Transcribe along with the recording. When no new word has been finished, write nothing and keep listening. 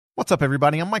What's up,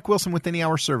 everybody? I'm Mike Wilson with Any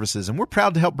Hour Services, and we're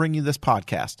proud to help bring you this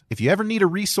podcast. If you ever need a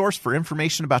resource for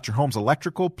information about your home's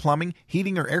electrical, plumbing,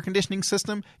 heating, or air conditioning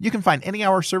system, you can find Any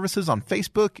Hour Services on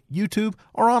Facebook, YouTube,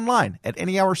 or online at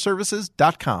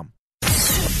anyhourservices.com.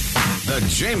 The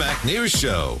J-Mac News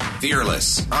Show.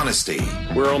 Fearless honesty.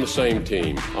 We're on the same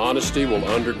team. Honesty will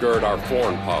undergird our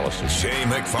foreign policy. Jay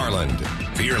McFarland.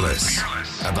 Fearless.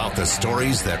 About the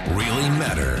stories that really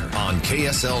matter on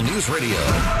KSL News Radio.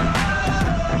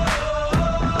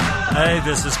 Hey,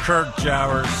 this is Kirk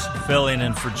Jowers filling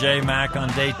in for J-Mac on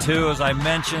day 2. As I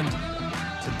mentioned,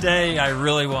 today I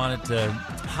really wanted to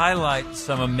highlight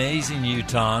some amazing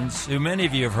Utahns who many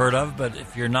of you have heard of, but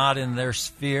if you're not in their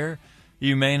sphere,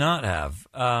 you may not have.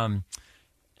 And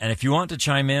if you want to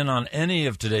chime in on any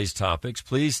of today's topics,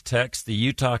 please text the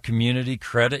Utah Community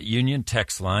Credit Union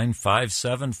text line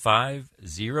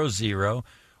 57500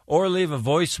 or leave a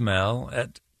voicemail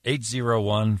at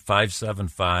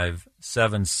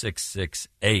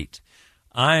 801-575-7668.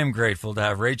 I am grateful to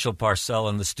have Rachel Parcell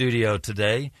in the studio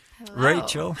today. Hello.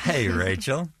 Rachel, hey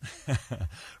Rachel.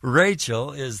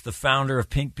 Rachel is the founder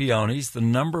of Pink Peonies, the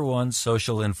 #1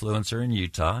 social influencer in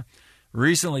Utah,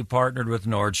 recently partnered with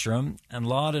Nordstrom, and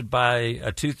lauded by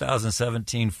a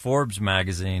 2017 Forbes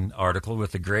magazine article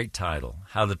with a great title,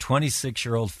 How the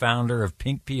 26-Year-Old Founder of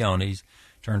Pink Peonies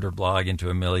Turned Her Blog into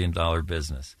a $1 Million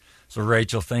Business. So,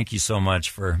 Rachel, thank you so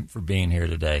much for being here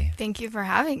today. Thank you for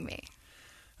having me.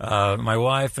 My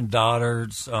wife and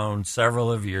daughters own several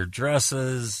of your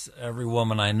dresses. Every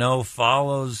woman I know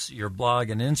follows your blog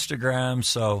and Instagram,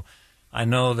 so I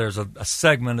know there's a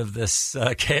segment of this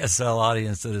KSL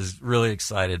audience that is really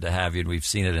excited to have you, and we've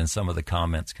seen it in some of the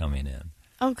comments coming in.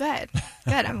 Oh, good.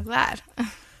 Good. I'm glad.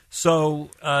 So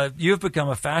you've become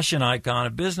a fashion icon, a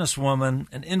businesswoman,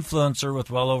 an influencer with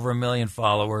well over 1 million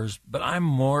followers, but I'm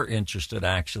more interested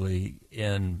actually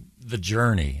in the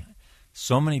journey.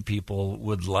 So many people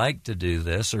would like to do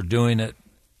this or doing it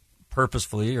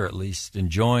purposefully or at least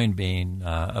enjoying being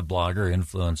a blogger,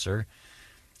 influencer.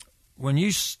 When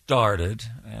you started,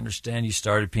 I understand you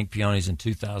started Pink Peonies in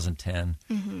 2010.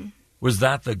 Mm-hmm. Was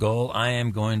that the goal? I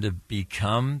am going to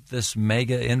become this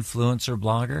mega influencer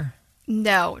blogger?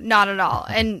 No, not at all.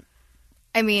 And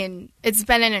I mean, it's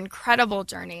been an incredible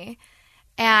journey.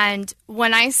 And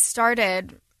when I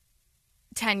started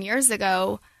 10 years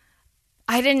ago,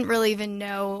 I didn't really even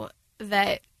know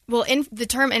that, the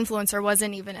term influencer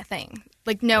wasn't even a thing.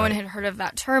 Like, no one had heard of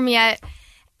that term yet.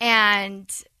 And,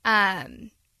 I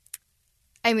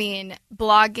mean,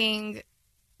 blogging,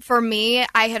 for me,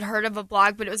 I had heard of a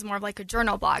blog, but it was more of like a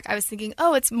journal blog. I was thinking,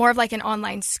 oh, it's more of like an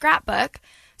online scrapbook.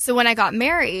 So when I got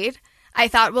married, I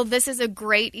thought, well, this is a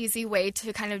great, easy way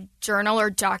to kind of journal or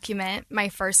document my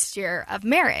first year of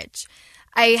marriage.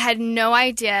 I had no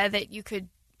idea that you could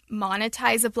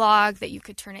monetize a blog, that you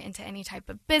could turn it into any type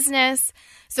of business.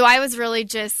 So I was really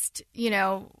just,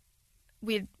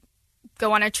 we'd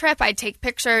go on a trip, I'd take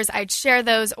pictures, I'd share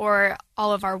those, or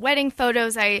all of our wedding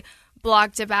photos I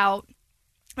blogged about.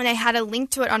 And I had a link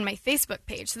to it on my Facebook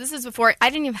page. So this is before, I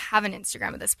didn't even have an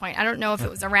Instagram at this point. I don't know if it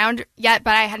was around yet,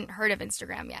 but I hadn't heard of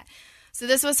Instagram yet. So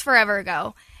this was forever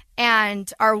ago. And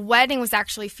our wedding was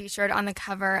actually featured on the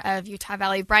cover of Utah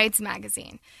Valley Brides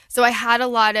magazine. So I had a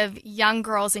lot of young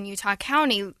girls in Utah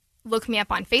County look me up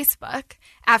on Facebook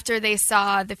after they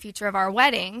saw the feature of our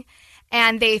wedding,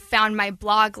 and they found my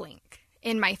blog link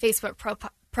in my Facebook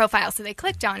profile. So they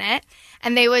clicked on it,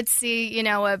 and they would see,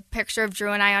 a picture of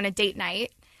Drew and I on a date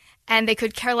night, and they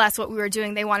could care less what we were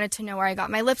doing. They wanted to know where I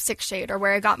got my lipstick shade or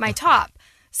where I got my top.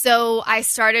 So I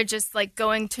started just like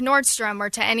going to Nordstrom or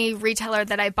to any retailer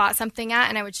that I bought something at,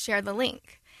 and I would share the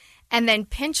link. And then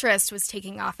Pinterest was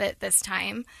taking off at this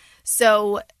time.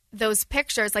 So those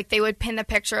pictures, like they would pin the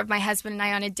picture of my husband and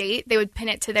I on a date. They would pin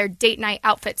it to their date night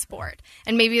outfits board.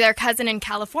 And maybe their cousin in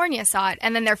California saw it,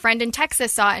 and then their friend in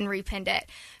Texas saw it and repinned it.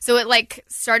 So it like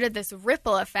started this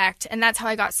ripple effect, and that's how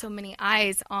I got so many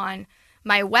eyes on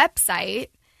my website.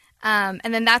 And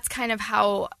then that's kind of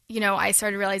how, I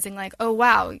started realizing like, oh,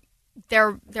 wow,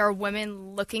 there are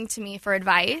women looking to me for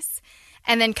advice.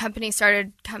 And then companies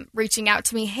started reaching out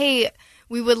to me, hey,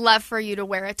 we would love for you to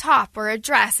wear a top or a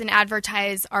dress and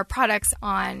advertise our products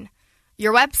on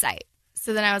your website.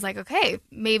 So then I was like, okay,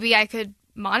 maybe I could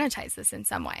monetize this in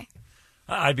some way.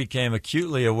 I became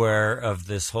acutely aware of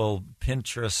this whole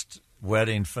Pinterest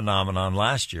wedding phenomenon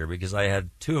last year because I had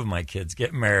 2 of my kids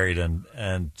get married,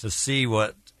 and to see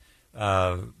what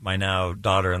my now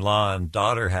daughter-in-law and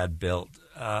daughter had built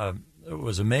it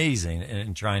was amazing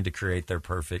in trying to create their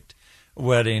perfect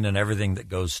wedding and everything that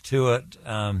goes to it.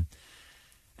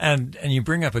 And you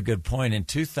bring up a good point. In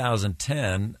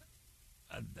 2010,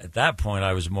 at that point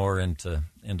I was more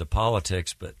into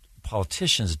politics, but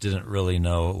politicians didn't really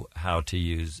know how to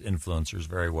use influencers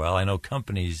very well. I know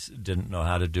companies didn't know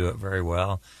how to do it very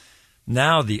well.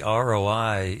 Now the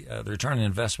ROI, the return on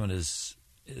investment is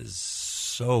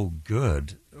so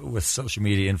good with social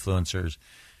media influencers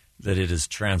that it has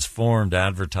transformed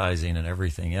advertising and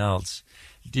everything else.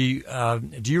 Do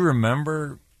you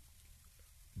remember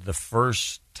the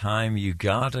first time you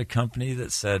got a company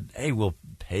that said, "Hey, we'll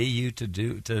pay you to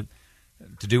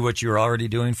do what you're already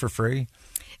doing for free"?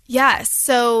 Yeah.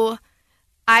 So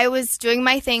I was doing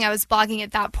my thing. I was blogging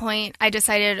at that point. I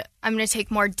decided I'm going to take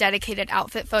more dedicated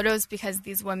outfit photos because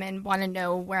these women want to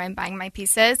know where I'm buying my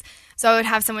pieces. So I would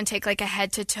have someone take like a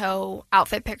head-to-toe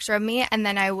outfit picture of me, and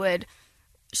then I would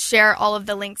share all of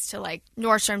the links to like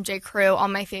Nordstrom, J. Crew, all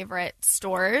my favorite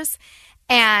stores.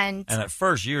 And at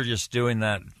first you were just doing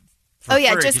that for free,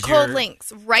 just cold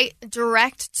links, right,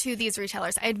 direct to these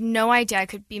retailers. I had no idea I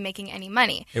could be making any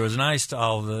money. It was nice to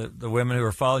all the women who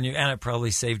were following you, and it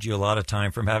probably saved you a lot of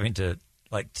time from having to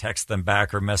like text them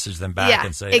back or message them back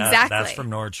and say, exactly. That's from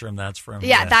Nordstrom, that's from...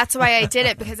 Yeah, that's why I did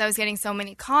it, because I was getting so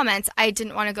many comments. I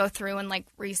didn't want to go through and like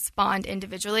respond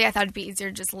individually. I thought it'd be easier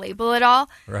to just label it all.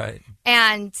 Right.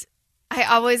 And I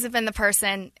always have been the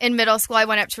person. In middle school, I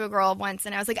went up to a girl once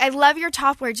and I was like, "I love your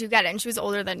top. Where'd you get it?" And she was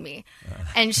older than me.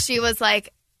 And she was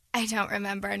like, "I don't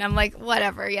remember." And I'm like,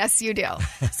 "Whatever. Yes, you do."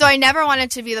 So I never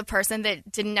wanted to be the person that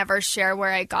didn't ever share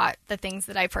where I got the things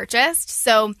that I purchased.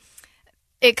 So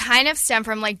it kind of stemmed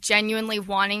from like genuinely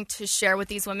wanting to share with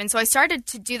these women. So I started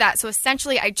to do that. So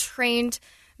essentially I trained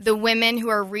the women who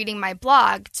are reading my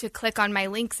blog to click on my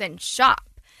links and shop.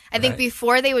 I think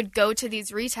before they would go to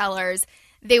these retailers,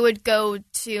 they would go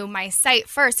to my site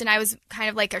first, and I was kind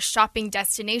of like a shopping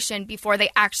destination before they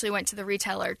actually went to the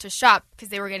retailer to shop because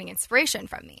they were getting inspiration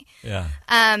from me. Yeah.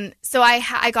 So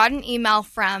I got an email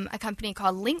from a company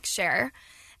called Linkshare,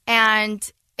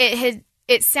 and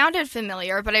it sounded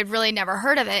familiar, but I'd really never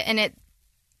heard of it. And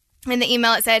in the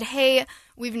email it said, "Hey,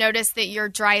 we've noticed that you're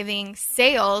driving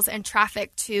sales and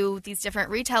traffic to these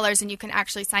different retailers, and you can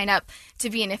actually sign up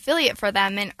to be an affiliate for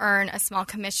them and earn a small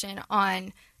commission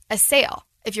on a sale.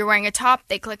 If you're wearing a top,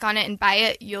 they click on it and buy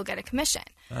it, you'll get a commission."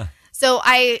 So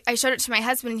I showed it to my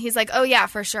husband, and he's like, "Oh, yeah,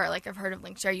 for sure. Like, I've heard of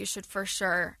Linkshare. You should for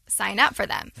sure sign up for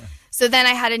them." So then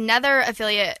I had another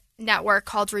affiliate network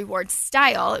called Reward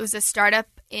Style. It was a startup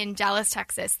in Dallas,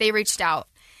 Texas. They reached out.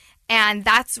 And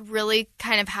that's really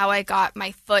kind of how I got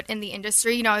my foot in the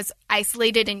industry. You know, I was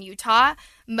isolated in Utah.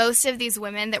 Most of these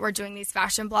women that were doing these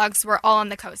fashion blogs were all on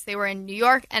the coast. They were in New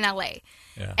York and LA.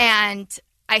 Yeah. And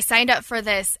I signed up for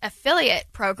this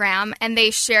affiliate program, and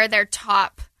they share their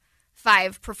top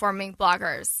 5 performing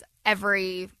bloggers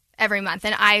every month.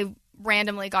 And I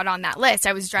randomly got on that list.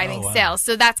 I was driving sales.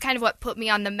 So that's kind of what put me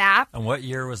on the map. And what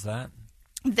year was that?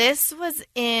 This was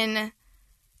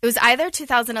it was either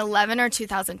 2011 or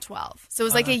 2012. So it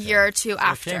was like a year or two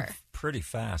after. It came pretty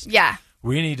fast. Yeah.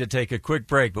 We need to take a quick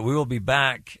break, but we will be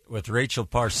back with Rachel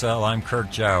Parcell. I'm Kirk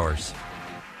Jowers.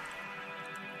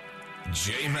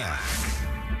 J-Mac.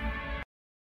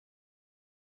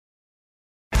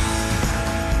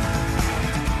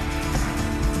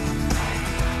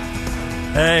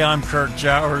 Hey, I'm Kirk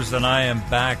Jowers, and I am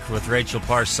back with Rachel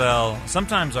Parcell.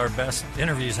 Sometimes our best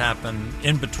interviews happen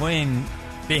in between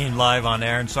being live on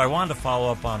air, and so I wanted to follow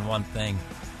up on one thing.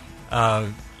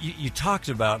 You talked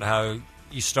about how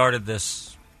you started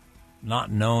this not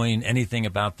knowing anything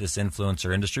about this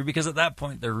influencer industry, because at that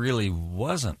point there really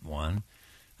wasn't one,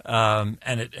 and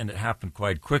it happened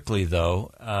quite quickly,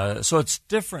 though. So it's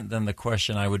different than the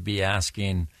question I would be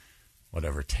asking,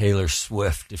 whatever, Taylor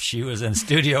Swift, if she was in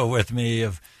studio with me,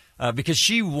 because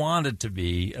she wanted to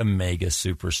be a mega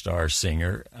superstar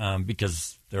singer,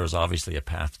 because there was obviously a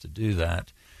path to do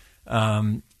that.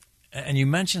 And you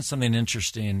mentioned something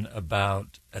interesting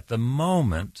about, at the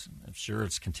moment, I'm sure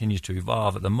it continues to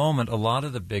evolve, at the moment a lot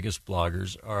of the biggest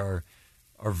bloggers are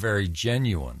very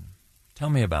genuine. Tell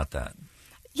me about that.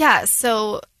 Yeah,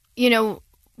 so, you know,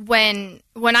 when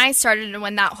I started and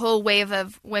when that whole wave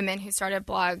of women who started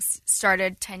blogs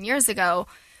started 10 years ago,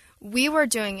 we were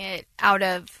doing it out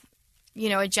of, you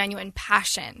know, a genuine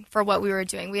passion for what we were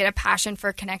doing. We had a passion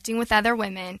for connecting with other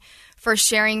women, for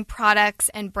sharing products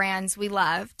and brands we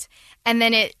loved. And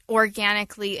then it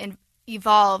organically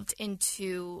evolved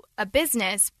into a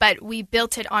business, but we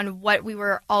built it on what we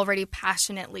were already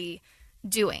passionately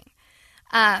doing.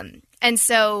 And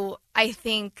so I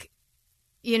think,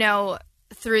 you know,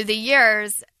 through the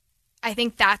years, I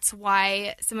think that's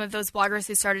why some of those bloggers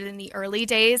who started in the early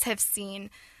days have seen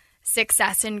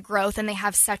success and growth, and they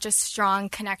have such a strong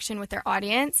connection with their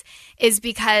audience, is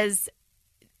because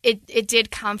it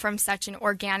did come from such an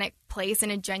organic place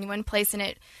and a genuine place,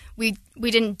 and we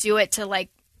didn't do it to like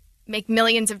make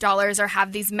millions of dollars or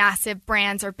have these massive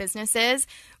brands or businesses.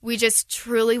 We just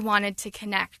truly wanted to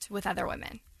connect with other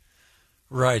women.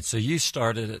 Right. So you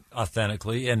started it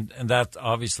authentically, and that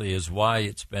obviously is why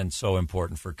it's been so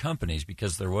important for companies,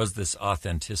 because there was this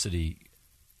authenticity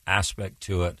aspect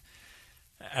to it.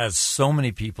 As so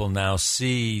many people now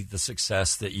see the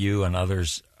success that you and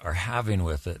others are having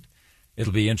with it,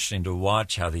 it'll be interesting to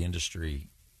watch how the industry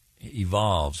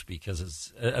evolves,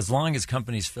 because as long as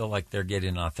companies feel like they're getting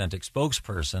an authentic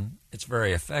spokesperson, it's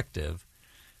very effective.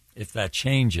 If that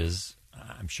changes,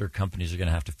 I'm sure companies are going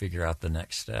to have to figure out the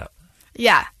next step.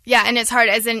 Yeah. And it's hard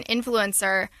as an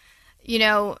influencer.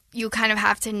 You kind of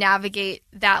have to navigate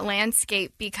that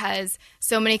landscape because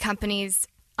so many companies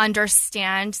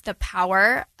understand the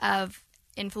power of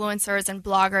influencers and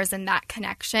bloggers and that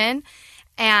connection.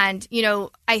 And,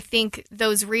 I think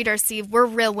those readers see we're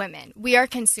real women. We are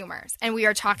consumers, and we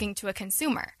are talking to a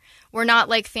consumer. We're not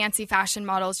like fancy fashion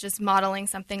models just modeling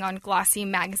something on glossy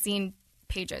magazine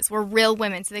pages. We're real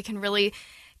women, so they can really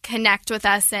connect with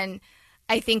us. And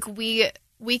I think we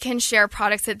can share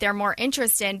products that they're more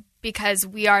interested in because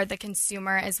we are the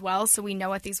consumer as well, so we know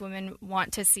what these women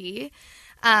want to see.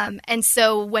 And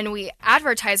so when we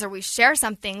advertise or we share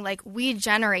something, like, we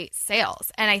generate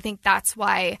sales. And I think that's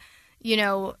why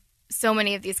so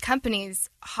many of these companies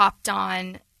hopped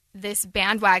on this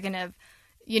bandwagon of,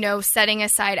 setting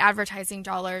aside advertising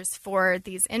dollars for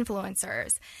these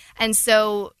influencers. And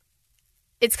so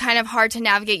it's kind of hard to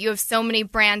navigate. You have so many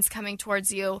brands coming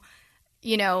towards you,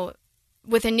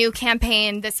 with a new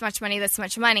campaign, this much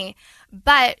money.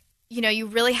 But, you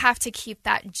really have to keep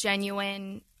that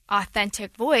genuine,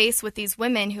 authentic voice with these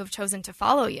women who have chosen to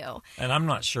follow you. And I'm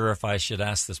not sure if I should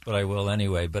ask this, but I will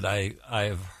anyway. But I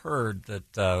have heard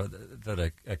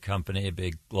that a company, a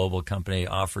big global company,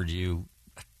 offered you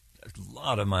a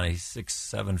lot of money,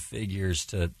 6-7 figures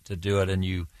to do it, and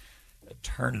you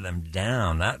turned them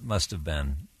down. That must have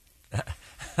been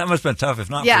tough, if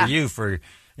not for you, for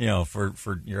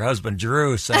your husband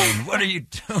Drew saying, "What are you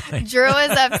doing?" Drew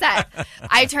was upset.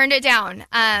 I turned it down.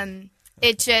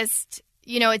 It just,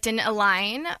 it didn't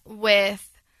align with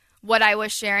what I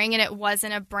was sharing, and it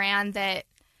wasn't a brand that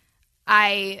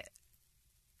I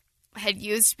had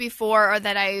used before or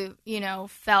that I,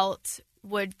 felt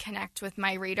would connect with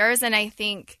my readers. And I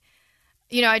think,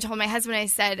 I told my husband, I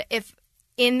said, if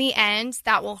in the end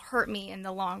that will hurt me in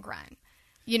the long run,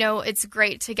 it's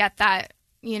great to get that,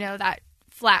 that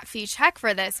flat fee check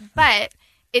for this, but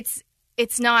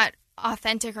it's not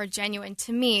authentic or genuine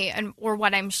to me or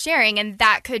what I'm sharing, and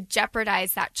that could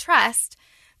jeopardize that trust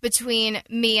between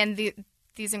me and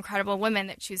these incredible women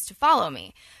that choose to follow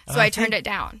me. So I turned it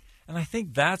down. And I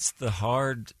think that's the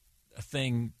hard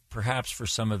thing, perhaps, for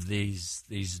some of these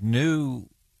new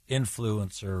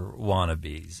influencer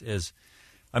wannabes is,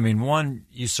 one,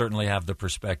 you certainly have the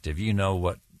perspective. You know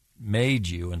what made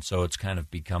you, and so it's kind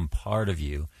of become part of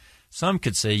you. Some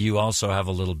could say you also have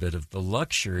a little bit of the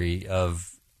luxury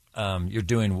of you're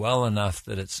doing well enough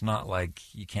that it's not like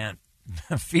you can't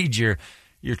feed your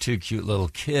two cute little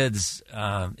kids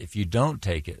if you don't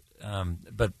take it.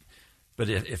 But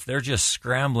if they're just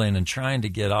scrambling and trying to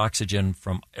get oxygen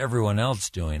from everyone else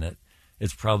doing it,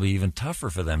 it's probably even tougher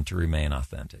for them to remain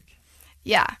authentic.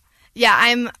 Yeah.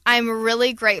 I'm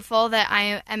really grateful that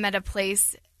I am at a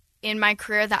place in my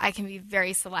career that I can be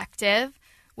very selective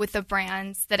with the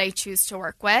brands that I choose to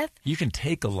work with. You can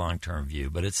take a long-term view,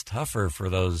 but it's tougher for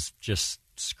those just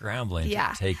scrambling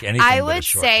to take anything I but would a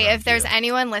short-term say if there's view.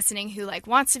 anyone listening who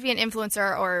wants to be an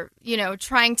influencer or,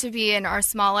 trying to be and are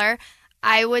smaller,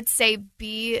 I would say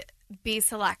be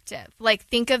selective.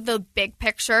 Think of the big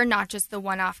picture, not just the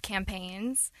one-off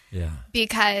campaigns. Yeah.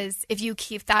 Because if you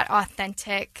keep that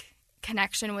authentic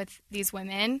connection with these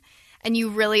women and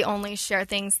you really only share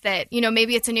things that,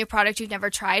 maybe it's a new product you've never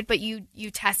tried, but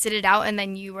you tested it out and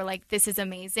then you were like, this is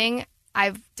amazing.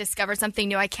 I've discovered something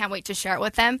new. I can't wait to share it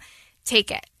with them.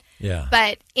 Take it. Yeah.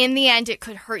 But in the end, it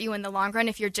could hurt you in the long run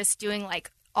if you're just doing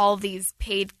all these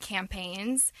paid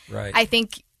campaigns. Right. I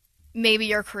think maybe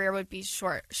your career would be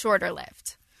shorter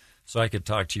lived. So I could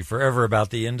talk to you forever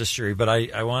about the industry, but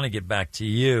I want to get back to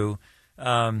you.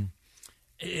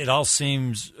 It all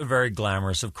seems very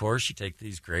glamorous, of course. You take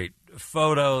these great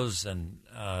photos, and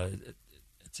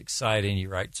it's exciting. You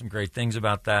write some great things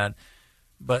about that.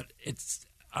 But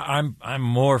I'm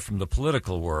more from the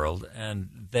political world, and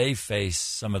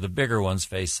some of the bigger ones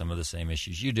face some of the same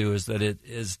issues you do, is that it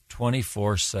is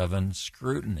 24/7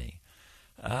 scrutiny.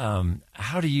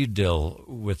 How do you deal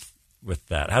with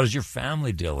that? How does your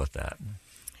family deal with that?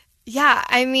 Yeah,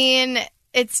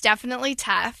 it's definitely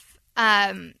tough.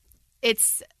 I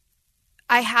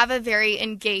have a very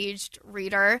engaged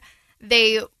reader.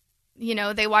 They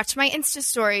watch my Insta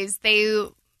stories.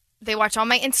 They watch all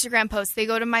my Instagram posts. They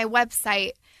go to my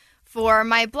website for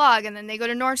my blog, and then they go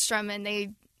to Nordstrom and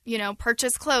they,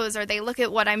 purchase clothes, or they look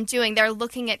at what I'm doing. They're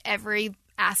looking at every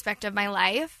aspect of my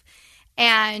life.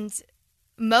 And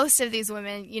most of these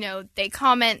women, they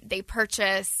comment, they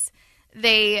purchase,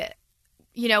 they,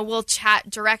 we'll chat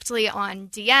directly on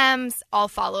DMs. I'll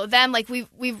follow them. Like we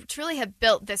truly have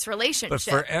built this relationship. But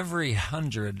for every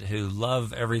 100 who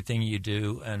love everything you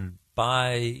do and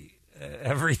buy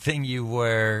everything you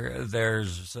wear,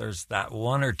 there's that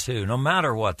one or two, no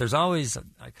matter what. There's always,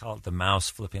 I call it the mouse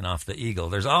flipping off the eagle.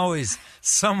 There's always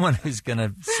someone who's going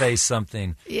to say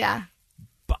something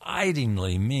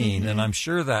bitingly mean, and I'm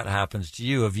sure that happens to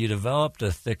you. Have you developed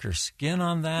a thicker skin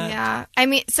on that? Yeah. I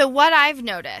mean, so what I've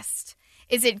noticed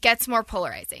is it gets more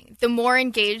polarizing. The more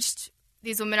engaged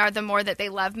these women are, the more that they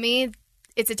love me.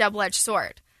 It's a double-edged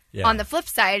sword. Yeah. On the flip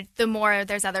side, the more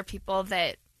there's other people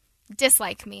that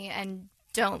dislike me and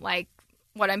don't like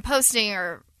what I'm posting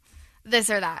or this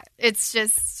or that. It's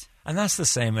just... And that's the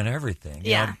same in everything.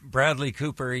 Yeah. Bradley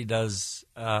Cooper, he does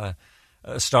A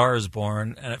Star is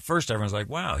Born, and at first everyone's like,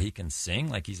 wow, he can sing.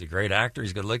 Like, he's a great actor.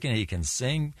 He's good looking. He can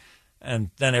sing. And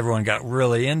then everyone got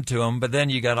really into him. But then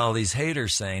you got all these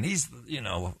haters saying he's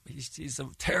a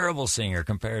terrible singer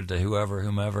compared to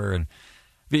whomever.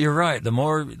 But you're right. The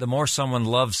more someone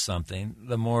loves something,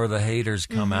 the more the haters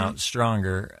come out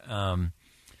stronger.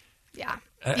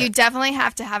 You definitely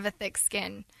have to have a thick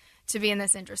skin to be in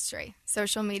this industry.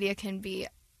 Social media can be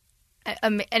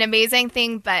an amazing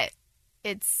thing, but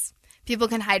people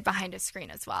can hide behind a screen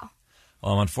as well.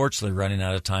 Well, I'm unfortunately running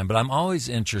out of time, but I'm always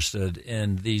interested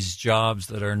in these jobs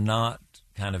that are not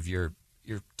kind of your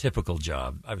typical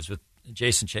job. I was with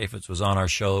Jason Chaffetz was on our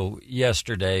show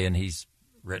yesterday, and he's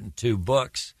written 2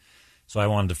 books, so I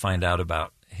wanted to find out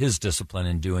about his discipline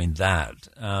in doing that.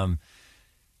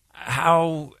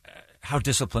 How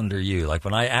disciplined are you? Like,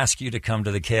 when I ask you to come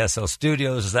to the KSL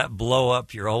studios, does that blow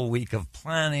up your whole week of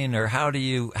planning, or how do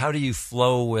you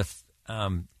flow with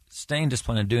staying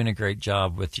disciplined and doing a great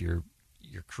job with your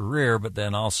career, but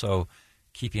then also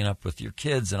keeping up with your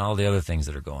kids and all the other things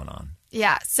that are going on?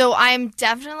 Yeah, so I'm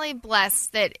definitely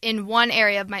blessed that in one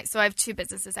area of so I have 2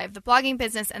 businesses. I have the blogging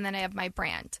business, and then I have my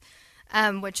brand,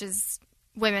 which is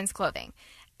women's clothing.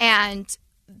 And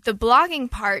the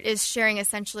blogging part is sharing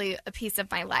essentially a piece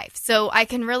of my life. So I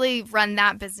can really run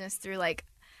that business through, like,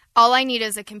 all I need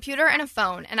is a computer and a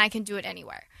phone, and I can do it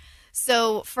anywhere.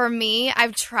 So for me,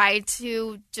 I've tried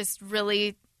to just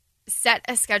really set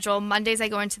a schedule. Mondays I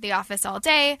go into the office all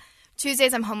day.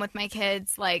 Tuesdays I'm home with my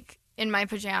kids, like in my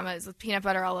pajamas with peanut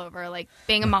butter all over, like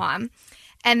being a mom.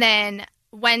 And then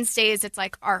Wednesdays it's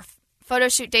like our photo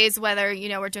shoot days, whether,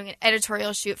 we're doing an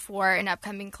editorial shoot for an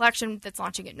upcoming collection that's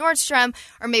launching at Nordstrom,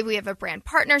 or maybe we have a brand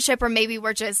partnership, or maybe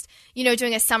we're just,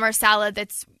 doing a summer salad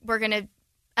we're going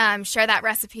to share that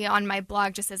recipe on my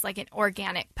blog just as like an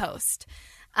organic post.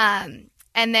 And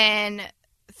then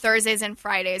Thursdays and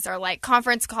Fridays are like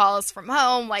conference calls from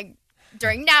home, like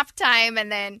during nap time,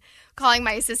 and then calling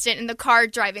my assistant in the car,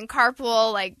 driving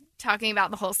carpool, like talking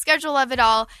about the whole schedule of it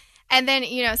all. And then,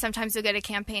 sometimes you'll get a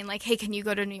campaign like, hey, can you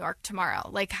go to New York tomorrow?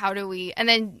 Like, how do we, and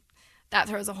then that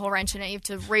throws a whole wrench in it. You have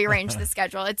to rearrange the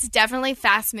schedule. It's definitely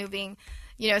fast moving.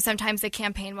 Sometimes a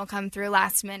campaign will come through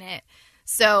last minute.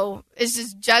 So it's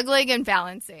just juggling and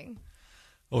balancing.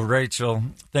 Well, Rachel,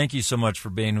 thank you so much for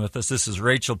being with us. This is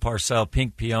Rachel Parcell,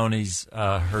 Pink Peonies.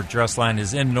 Her dress line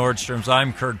is in Nordstrom's.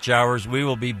 I'm Kirk Jowers. We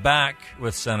will be back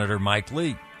with Senator Mike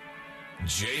Lee.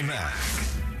 J-Mac.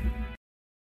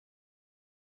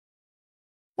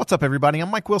 What's up, everybody?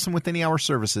 I'm Mike Wilson with Any Hour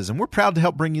Services, and we're proud to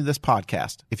help bring you this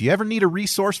podcast. If you ever need a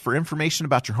resource for information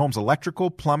about your home's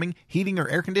electrical, plumbing, heating, or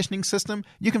air conditioning system,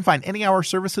 you can find Any Hour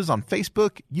Services on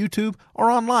Facebook, YouTube, or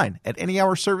online at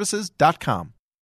anyhourservices.com.